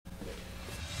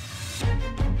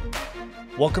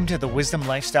Welcome to the Wisdom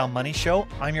Lifestyle Money Show.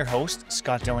 I'm your host,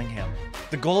 Scott Dillingham.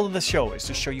 The goal of the show is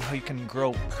to show you how you can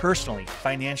grow personally,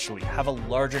 financially, have a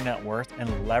larger net worth,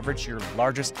 and leverage your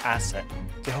largest asset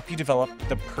to help you develop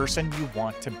the person you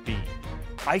want to be.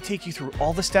 I take you through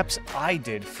all the steps I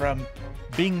did from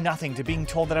being nothing to being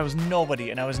told that I was nobody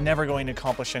and I was never going to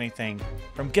accomplish anything,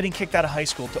 from getting kicked out of high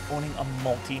school to owning a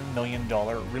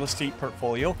multi-million-dollar real estate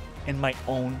portfolio in my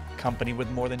own company with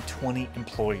more than 20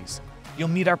 employees. You'll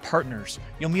meet our partners,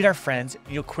 you'll meet our friends,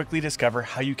 and you'll quickly discover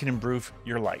how you can improve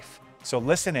your life. So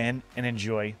listen in and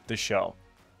enjoy the show.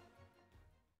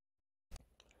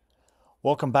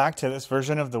 Welcome back to this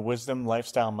version of the Wisdom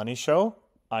Lifestyle Money Show.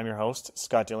 I'm your host,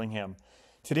 Scott Dillingham.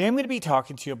 Today I'm going to be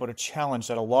talking to you about a challenge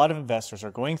that a lot of investors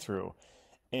are going through.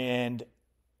 And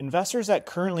investors that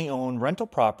currently own rental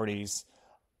properties,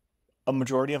 a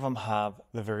majority of them have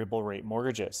the variable rate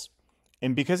mortgages.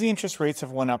 And because the interest rates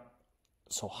have went up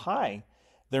so high,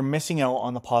 they're missing out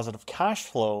on the positive cash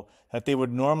flow that they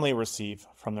would normally receive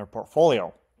from their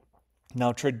portfolio.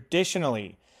 Now,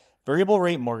 traditionally, variable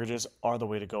rate mortgages are the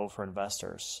way to go for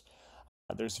investors.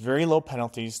 There's very low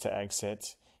penalties to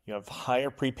exit. You have higher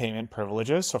prepayment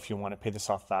privileges, so if you want to pay this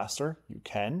off faster, you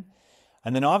can.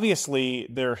 And then obviously,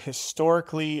 they're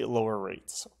historically lower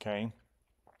rates, okay?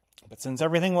 But since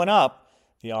everything went up,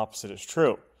 the opposite is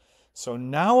true. So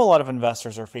now a lot of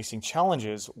investors are facing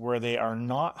challenges where they are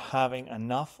not having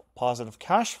enough positive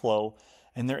cash flow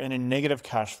and they're in a negative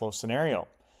cash flow scenario.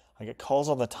 I get calls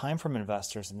all the time from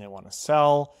investors and they want to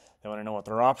sell, they want to know what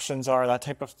their options are, that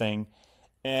type of thing.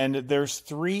 And there's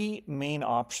three main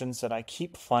options that I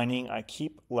keep finding, I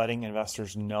keep letting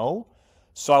investors know.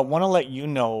 So I want to let you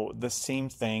know the same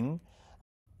thing.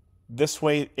 This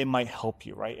way it might help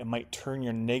you, right? It might turn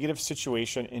your negative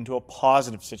situation into a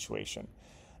positive situation.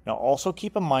 Now, also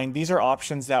keep in mind, these are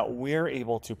options that we're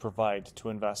able to provide to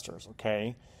investors,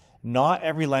 okay? Not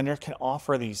every lender can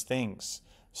offer these things.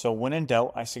 So when in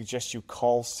doubt, I suggest you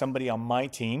call somebody on my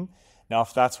team. Now,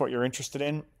 if that's what you're interested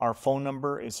in, our phone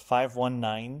number is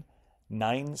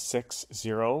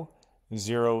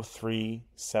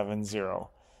 519-960-0370.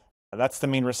 That's the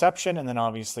main reception, and then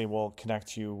obviously we'll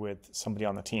connect you with somebody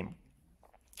on the team.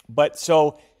 But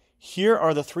so here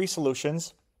are the three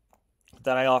solutions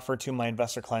that I offer to my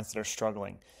investor clients that are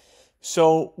struggling.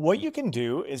 So what you can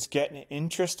do is get an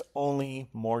interest-only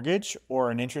mortgage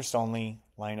or an interest-only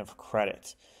line of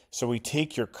credit. So we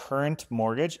take your current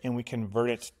mortgage and we convert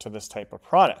it to this type of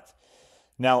product.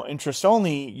 Now,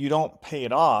 interest-only, you don't pay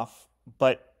it off,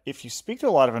 but if you speak to a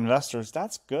lot of investors,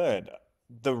 that's good.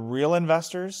 The real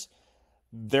investors,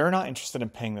 they're not interested in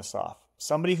paying this off.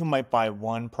 Somebody who might buy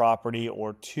one property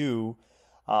or two,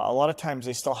 a lot of times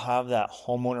they still have that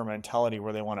homeowner mentality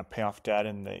where they want to pay off debt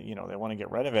and they want to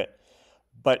get rid of it.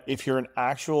 But if you're an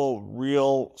actual,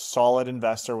 real, solid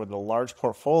investor with a large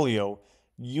portfolio,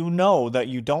 you know that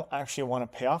you don't actually want to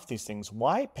pay off these things.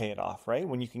 Why pay it off, right?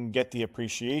 When you can get the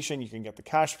appreciation, you can get the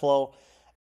cash flow,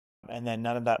 and then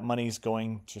none of that money is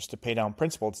going just to pay down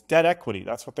principal. It's debt equity.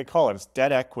 That's what they call it. It's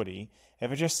debt equity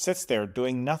if it just sits there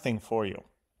doing nothing for you.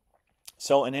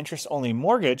 So an interest-only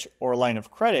mortgage or line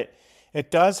of credit, it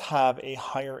does have a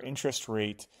higher interest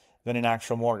rate than an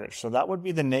actual mortgage. So that would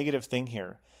be the negative thing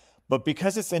here. But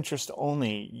because it's interest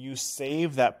only, you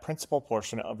save that principal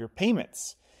portion of your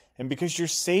payments. And because you're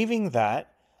saving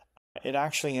that, it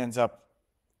actually ends up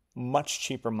much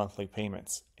cheaper monthly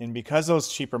payments. And because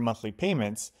those cheaper monthly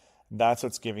payments, that's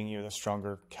what's giving you the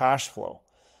stronger cash flow.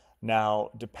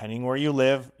 Now, depending where you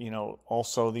live,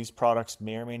 also these products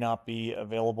may or may not be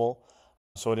available.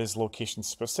 So it is location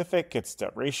specific, it's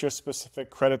debt ratio specific,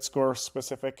 credit score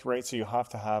specific, right? So you have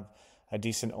to have a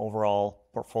decent overall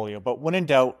portfolio. But when in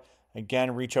doubt,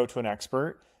 again, reach out to an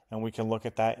expert and we can look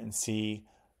at that and see,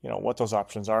 what those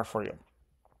options are for you.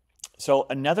 So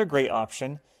another great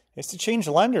option is to change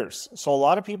lenders. So a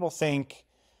lot of people think,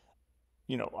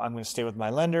 I'm going to stay with my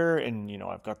lender and,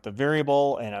 I've got the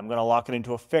variable and I'm going to lock it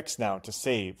into a fix now to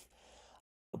save.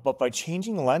 But by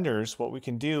changing lenders, what we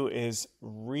can do is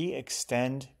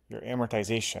re-extend your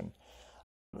amortization.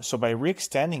 So by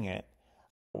re-extending it,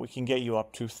 we can get you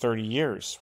up to 30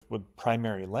 years with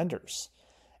primary lenders.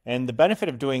 And the benefit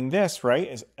of doing this, right,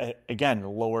 is again,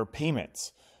 lower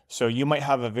payments. So you might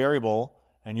have a variable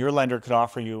and your lender could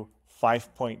offer you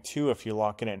 5.2 if you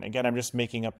lock it in. Again, I'm just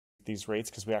making up these rates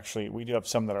because we do have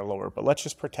some that are lower, but let's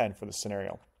just pretend for the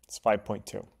scenario, it's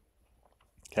 5.2,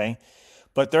 okay?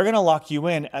 But they're going to lock you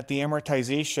in at the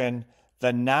amortization,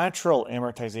 the natural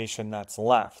amortization that's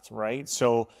left, right?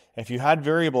 So if you had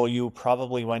variable, you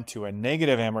probably went to a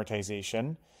negative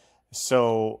amortization.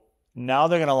 So now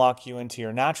they're going to lock you into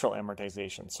your natural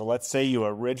amortization. So let's say you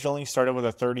originally started with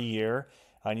a 30-year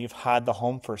and you've had the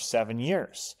home for 7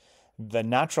 years. The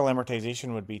natural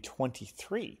amortization would be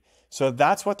 23. So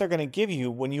that's what they're going to give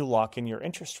you when you lock in your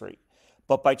interest rate.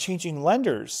 But by changing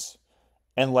lenders,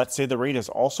 and let's say the rate is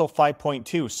also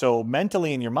 5.2, so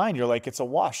mentally in your mind, you're like, it's a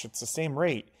wash, it's the same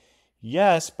rate.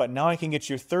 Yes, but now I can get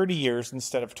you 30 years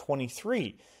instead of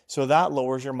 23. So that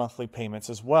lowers your monthly payments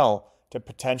as well to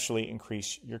potentially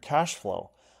increase your cash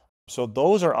flow. So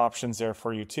those are options there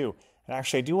for you too. And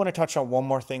actually, I do want to touch on one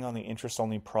more thing on the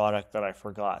interest-only product that I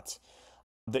forgot.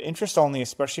 The interest-only,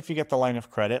 especially if you get the line of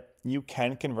credit, you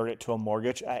can convert it to a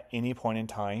mortgage at any point in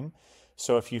time.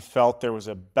 So if you felt there was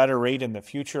a better rate in the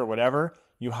future or whatever,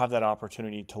 you have that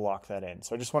opportunity to lock that in.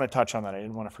 So I just want to touch on that. I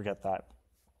didn't want to forget that.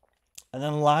 And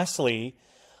then lastly,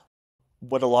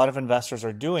 what a lot of investors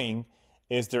are doing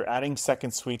is they're adding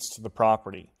second suites to the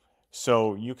property.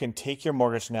 So you can take your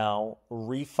mortgage now,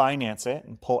 refinance it,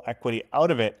 and pull equity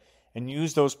out of it, and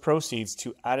use those proceeds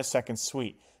to add a second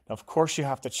suite. Now, of course, you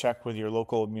have to check with your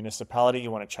local municipality.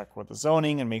 You want to check with the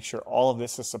zoning and make sure all of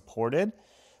this is supported.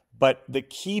 But the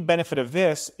key benefit of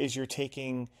this is you're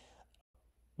taking,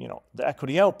 the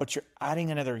equity out, but you're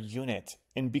adding another unit.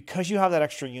 And because you have that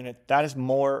extra unit, that is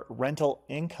more rental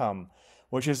income,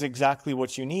 which is exactly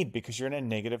what you need because you're in a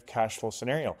negative cash flow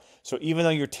scenario. So even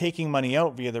though you're taking money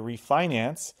out via the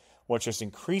refinance, which is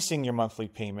increasing your monthly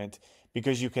payment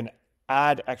because you can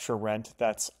add extra rent,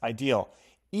 that's ideal.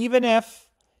 Even if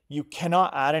you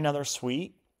cannot add another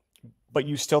suite, but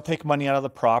you still take money out of the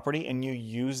property and you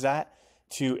use that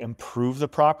to improve the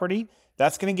property,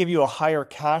 that's going to give you a higher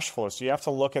cash flow. So you have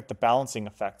to look at the balancing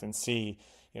effect and see,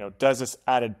 does this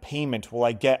added payment, will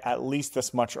I get at least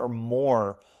this much or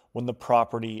more when the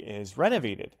property is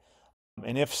renovated?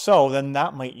 And if so, then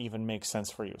that might even make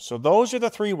sense for you. So those are the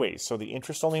three ways. So the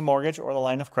interest-only mortgage or the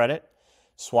line of credit,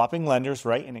 swapping lenders,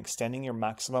 right, and extending your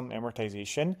maximum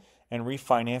amortization, and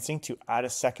refinancing to add a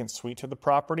second suite to the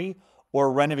property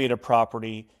or renovate a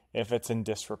property if it's in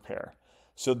disrepair.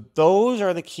 So those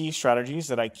are the key strategies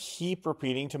that I keep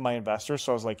repeating to my investors.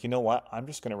 So I was like, you know what? I'm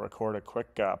just going to record a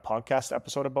quick podcast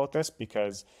episode about this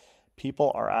because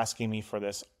people are asking me for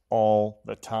this all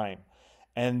the time.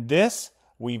 And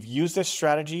we've used this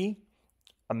strategy,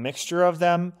 a mixture of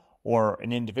them or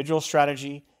an individual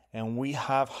strategy, and we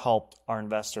have helped our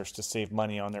investors to save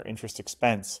money on their interest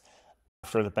expense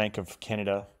for the Bank of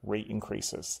Canada rate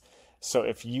increases. So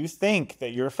if you think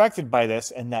that you're affected by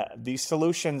this and that these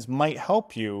solutions might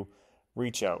help you,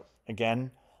 reach out.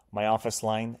 Again, my office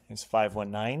line is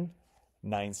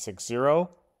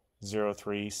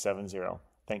 519-960-0370.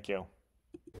 Thank you.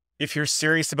 If you're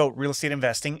serious about real estate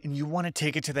investing and you want to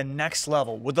take it to the next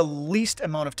level with the least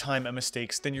amount of time and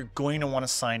mistakes, then you're going to want to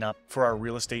sign up for our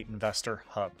Real Estate Investor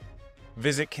Hub.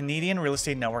 Visit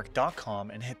CanadianRealEstateNetwork.com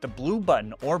and hit the blue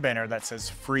button or banner that says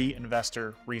Free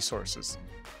Investor Resources.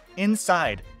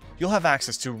 Inside, you'll have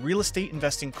access to real estate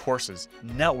investing courses,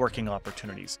 networking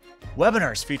opportunities,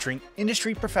 webinars featuring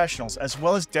industry professionals, as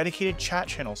well as dedicated chat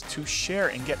channels to share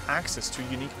and get access to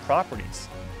unique properties.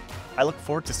 I look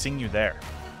forward to seeing you there.